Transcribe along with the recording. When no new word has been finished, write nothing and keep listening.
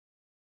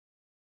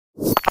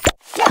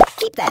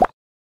keep that.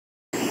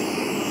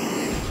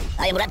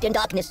 I am wrapped in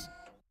darkness.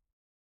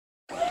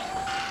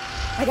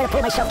 I gotta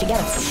pull myself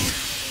together.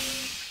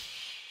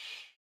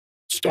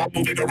 Stop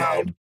moving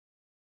around.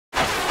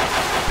 Buddy,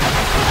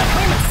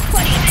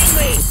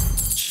 angry!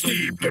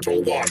 Sleep,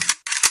 little one.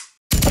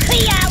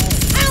 Ow!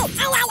 Ow!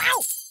 Ow! Ow!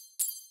 Ow!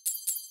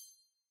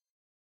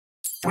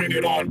 Bring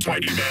it on,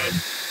 tiny man.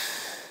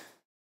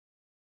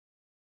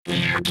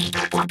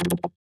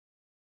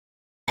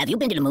 Have you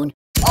been to the moon?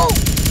 Oh!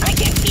 I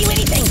can't feel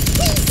anything!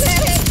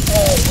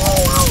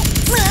 Oh!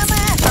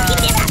 Mama! Give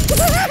me that!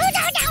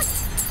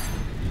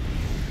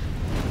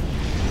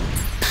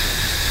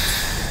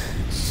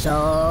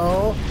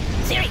 So...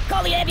 Siri,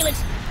 call the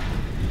ambulance!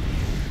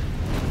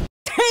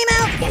 Time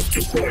out! Must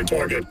destroy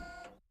target.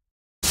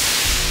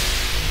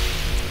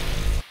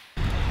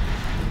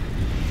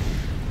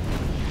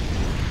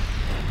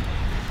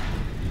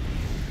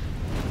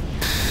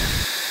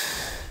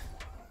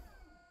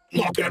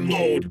 Lock and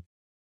load.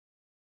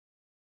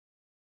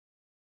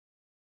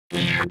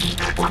 Bring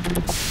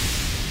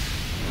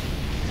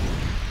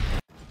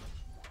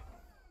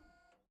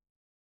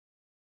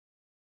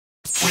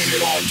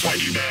it on,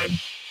 tiny man.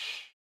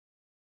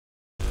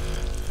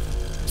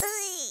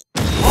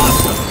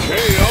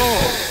 KO!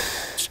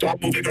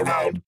 Stop moving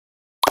around.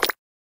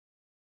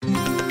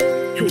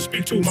 You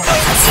speak too much.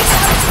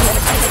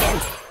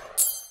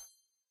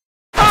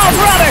 Oh,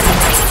 brother!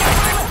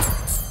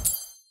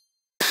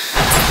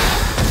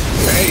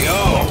 KO!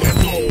 Lock and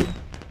load.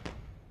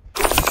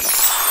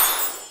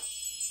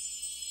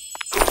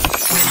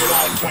 Bring it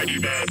on, tiny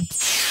man.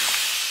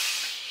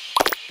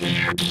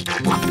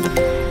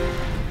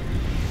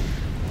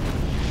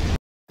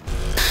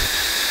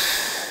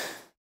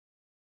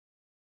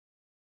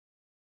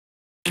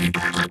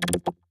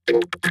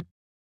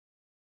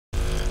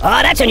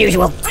 Oh, that's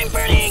unusual. I'm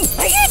burning!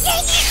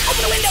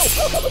 Open the window!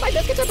 Oh, my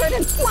biscuits are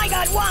burning! My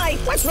God, why?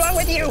 What's wrong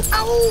with you?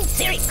 Oh!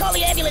 Siri, call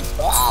the ambulance!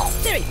 Oh!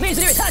 Siri, where's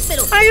the nearest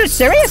hospital? Are you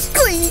serious?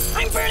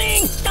 I'm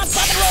burning! Stop,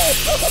 pop, and roll!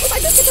 Oh, my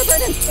biscuits are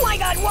burning! My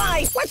God,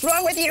 why? What's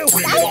wrong with you?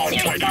 Bring it on,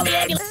 Siri, tiny call the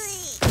man.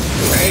 ambulance!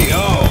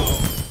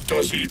 KO!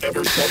 Does he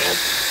ever shut up?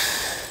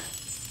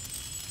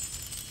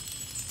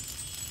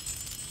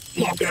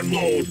 Lock and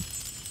load.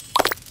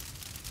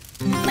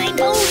 My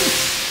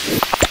bones!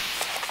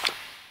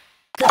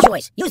 Good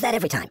choice. Use that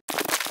every time.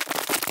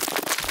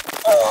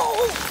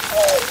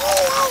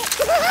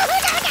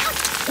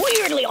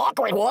 Weirdly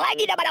awkward. KO!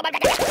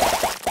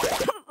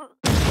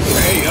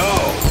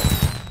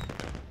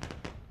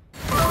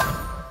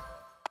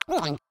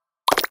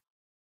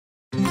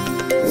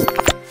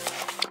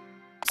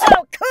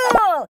 So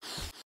cool!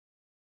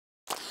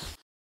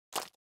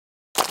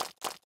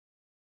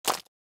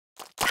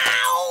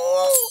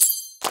 Ow!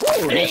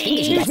 Ooh, nice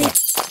fingers you got there.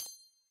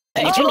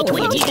 It's really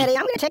twingy. Steady.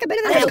 I'm gonna take a bit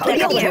of the nap.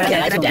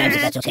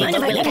 That's okay. I'm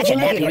gonna catch a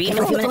nap here.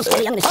 Even if you feel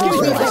steady, I'm gonna snooze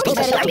for a while.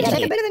 I'm gonna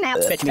take a bit of the nap.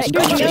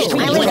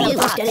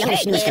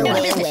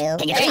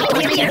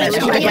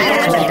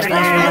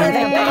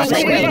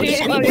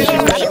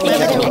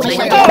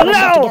 Oh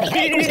no!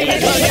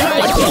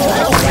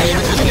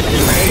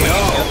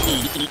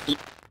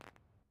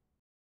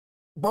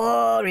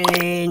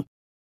 Boring.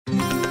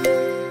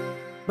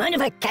 Mind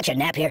if I catch a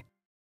nap here?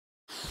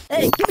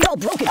 Hey, you're all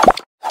broken.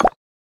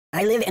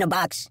 I live in a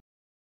box.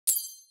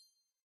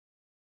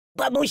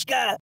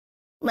 Babushka!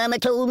 Mama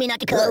told me not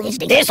to come.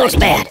 This looks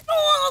bad.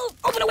 Oh,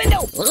 open a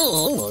window!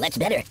 Oh, that's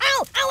better.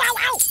 Ow! Ow! Ow!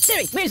 Ow!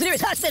 Siri, where's the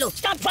nearest hospital?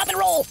 Stop, drop, and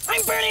roll!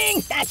 I'm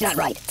burning! That's not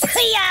right.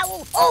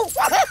 Ow! Oh!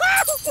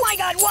 My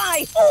God,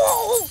 why?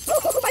 Oh!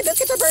 My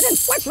biscuits are burning.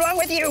 What's wrong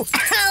with you?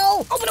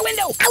 Ow! Open a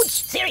window!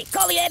 Ouch! Siri,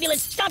 call the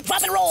ambulance. Stop,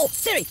 drop, and roll!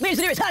 Siri, where's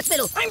the nearest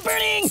hospital? I'm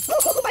burning!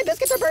 My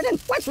biscuits are burning.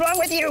 What's wrong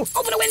with you?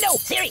 Open a window!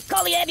 Siri,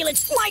 call the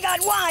ambulance. My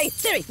God, why?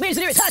 Siri, where's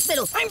the nearest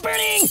hospital? I'm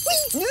burning!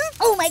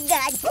 Oh my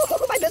God!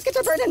 My biscuits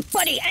are burning.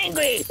 Buddy,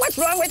 angry. What's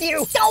wrong with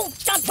you? Don't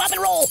stop, drop,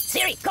 and roll.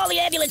 Siri, call the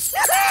ambulance.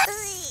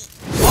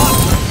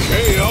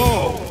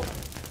 KO!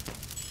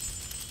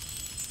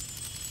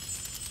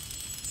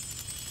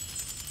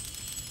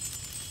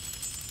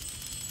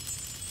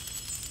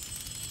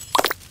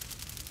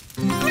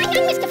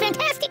 I'm Mr.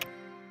 Fantastic!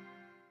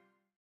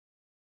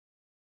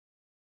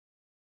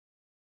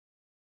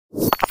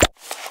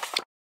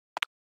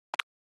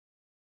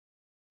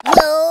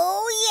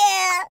 Oh,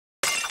 yeah!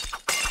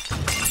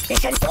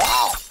 This is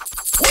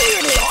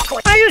weirdly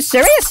awkward. Are you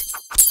serious?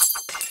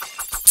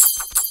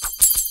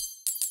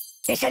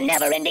 It's a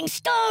never-ending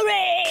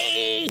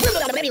story.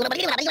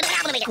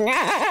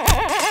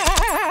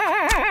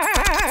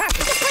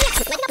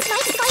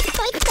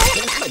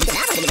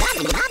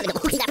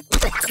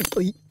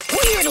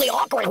 Weirdly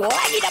awkward. KO!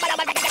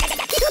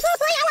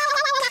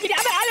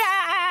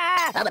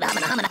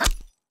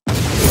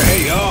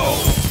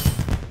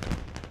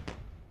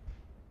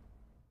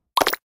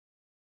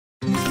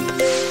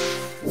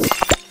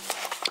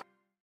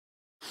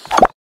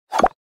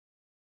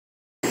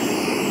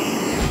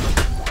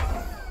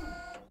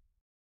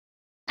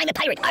 I'm a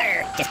pirate.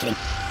 Arr, just kidding.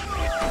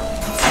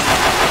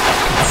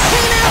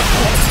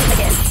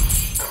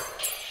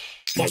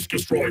 Must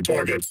destroy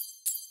target.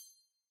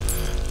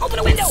 Open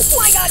a window!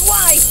 My God,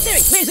 why? Siri,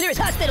 where's the nearest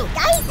hospital?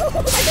 Guys, My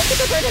biscuits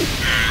are burning!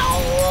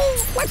 Ow!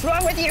 What's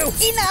wrong with you?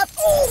 enough.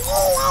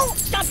 Oh.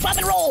 Stop, drop,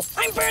 and roll!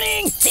 I'm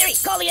burning! Siri,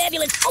 call the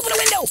ambulance! Open a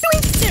window!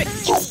 Siri!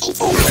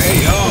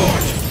 Hey, yo!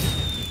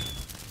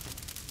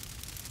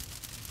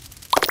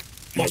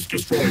 Must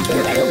destroy I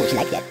turret. almost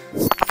like that.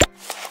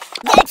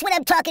 That's what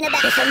I'm talking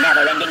about. It's a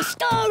never-ending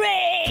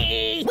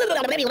story!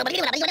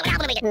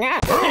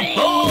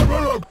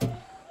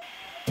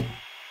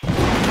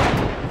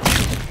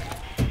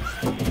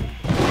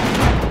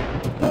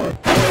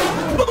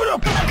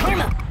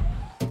 Karma!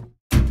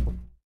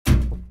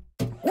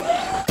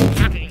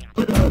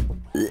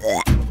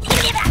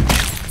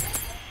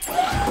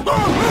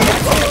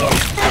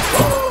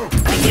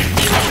 I can't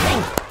feel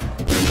anything!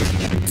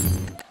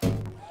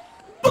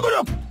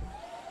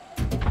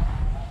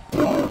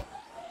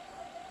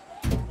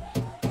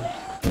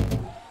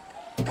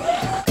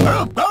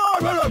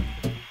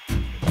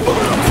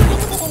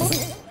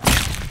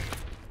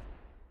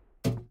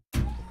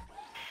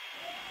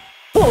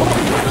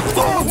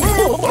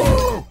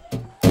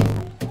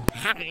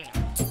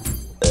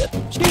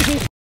 Excuse me.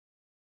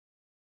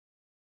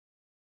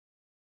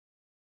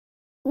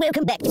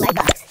 Welcome back to my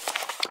box.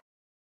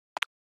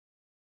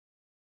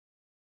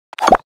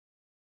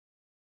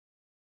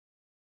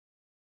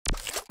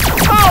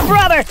 Oh,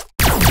 brother!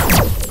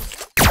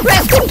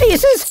 Rest in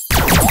pieces!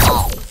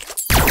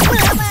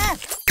 Mama!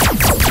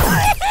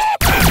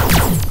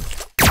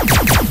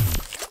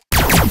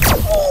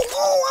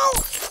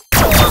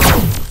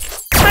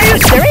 Are you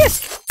serious?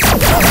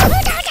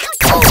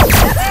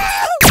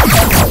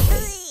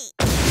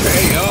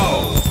 Hey, yo!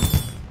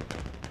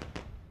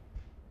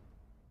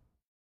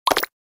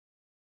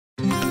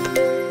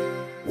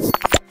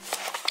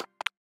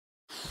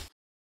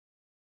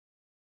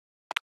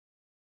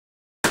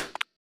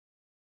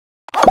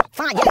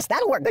 Fine, yes,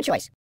 that'll work. Good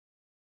choice.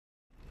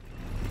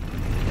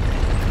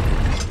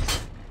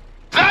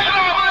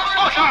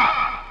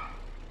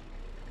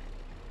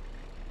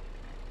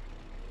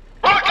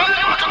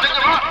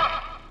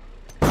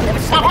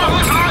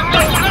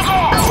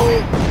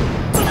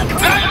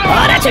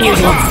 Oh, that's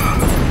unusual.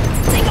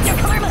 Think of your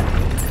karma.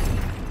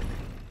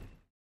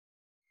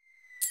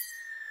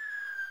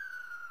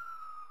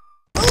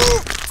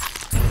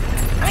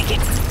 I can...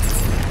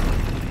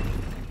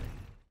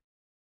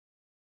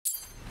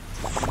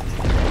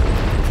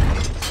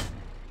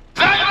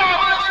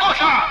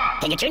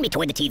 Can you turn me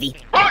toward the TV?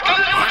 What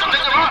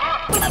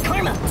about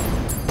karma?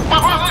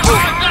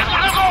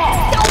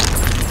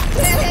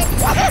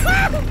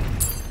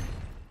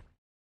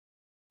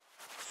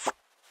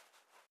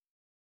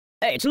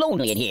 Hey, it's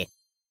lonely in here.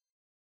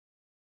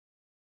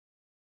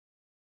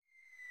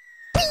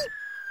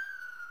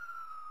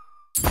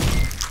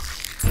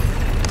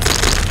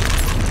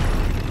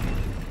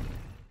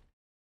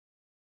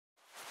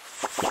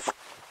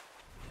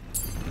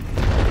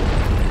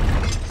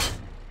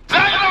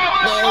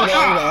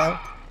 Well.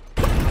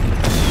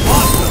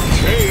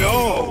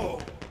 KO!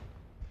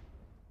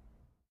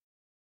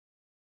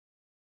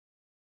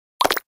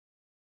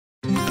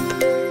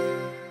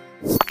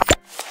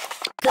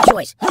 Good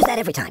choice. Use that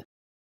every time.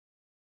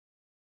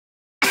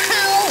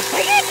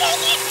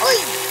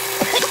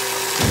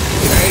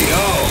 Hey,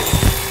 yo!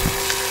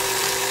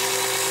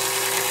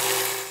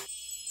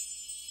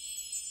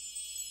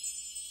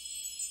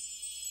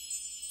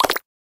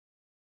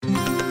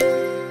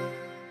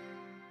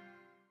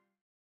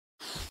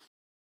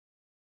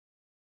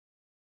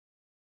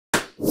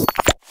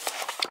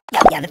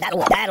 Yeah, that'll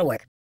work. That'll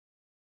work.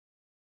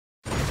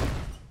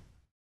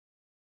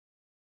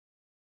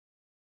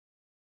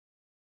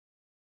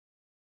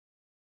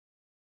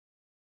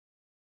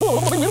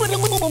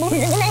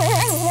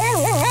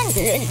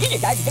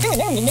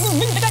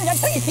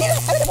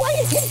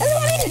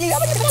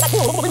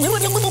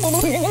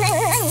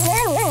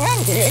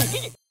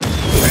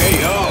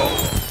 Hey, yo!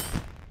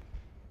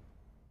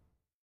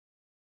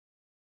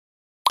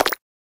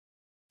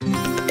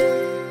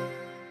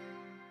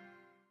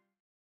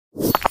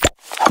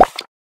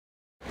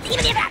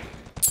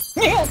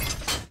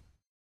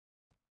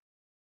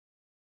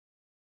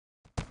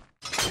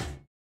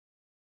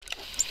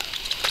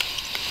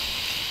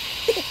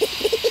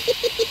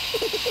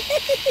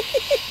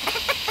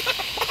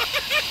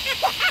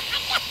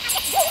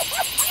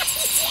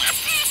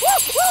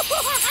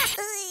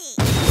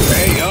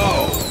 Hey, yo!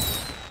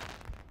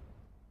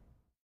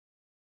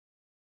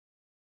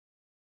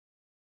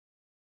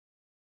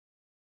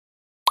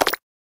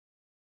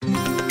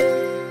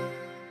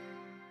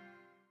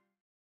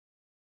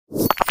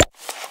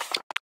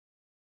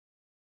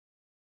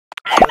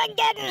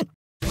 Armageddon!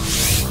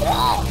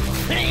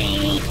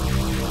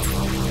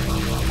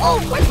 Oh,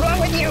 what's wrong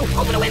with you?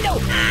 Open a window!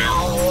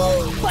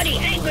 Ow! Buddy,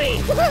 angry!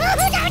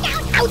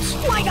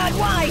 Ouch! My God,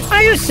 why?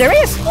 Are you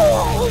serious?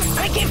 Oh,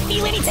 I can't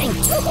feel anything!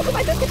 Oh,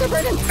 my biscuits are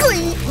burning!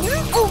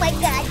 Oh my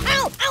God.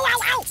 Ow! Ow, ow,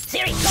 ow!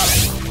 Siri, call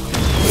it!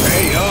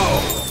 Hey, yo!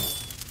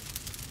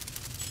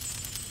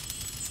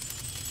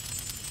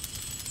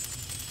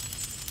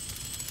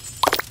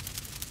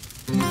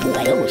 Ooh,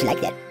 I almost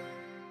like that.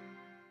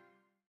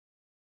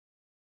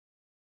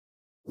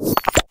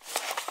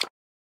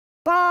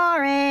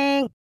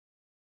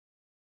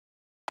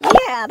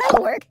 Yeah,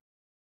 that'll work.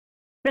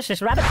 This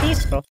is rather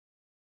peaceful.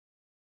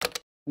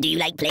 Do you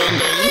like playing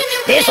games?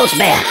 This looks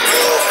bad.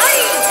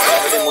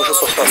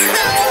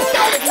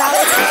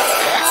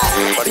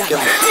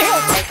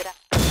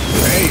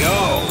 Hey,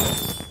 yo!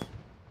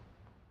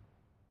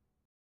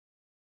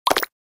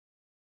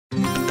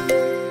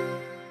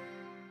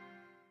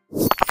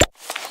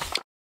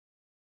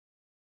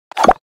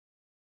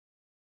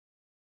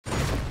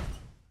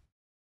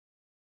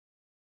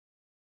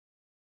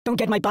 Don't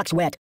get my box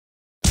wet.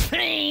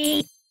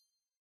 I'm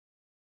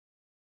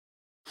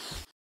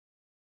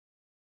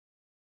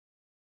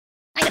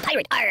a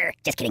pirate. Arr!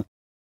 Just kidding.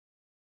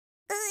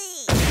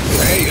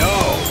 Hey,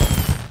 yo!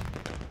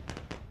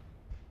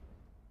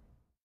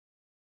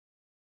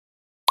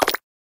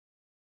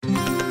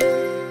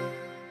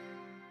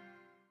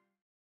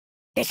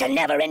 It's a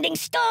never-ending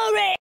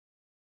story!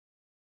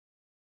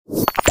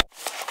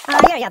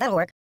 Yeah, that'll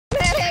work.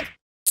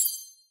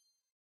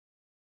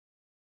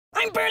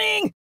 I'm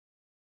burning!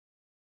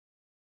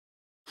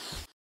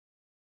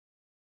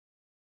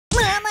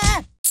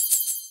 Mama!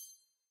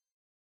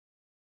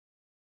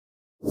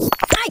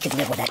 I could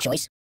live with that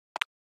choice.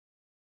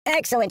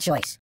 Excellent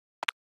choice.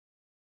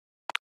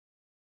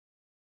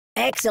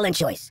 Excellent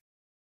choice.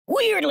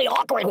 Weirdly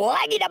awkward.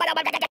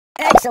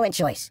 Excellent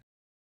choice.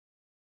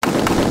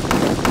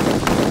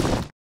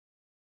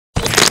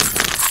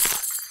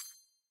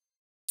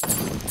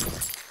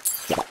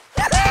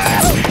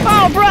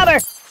 Oh, brother!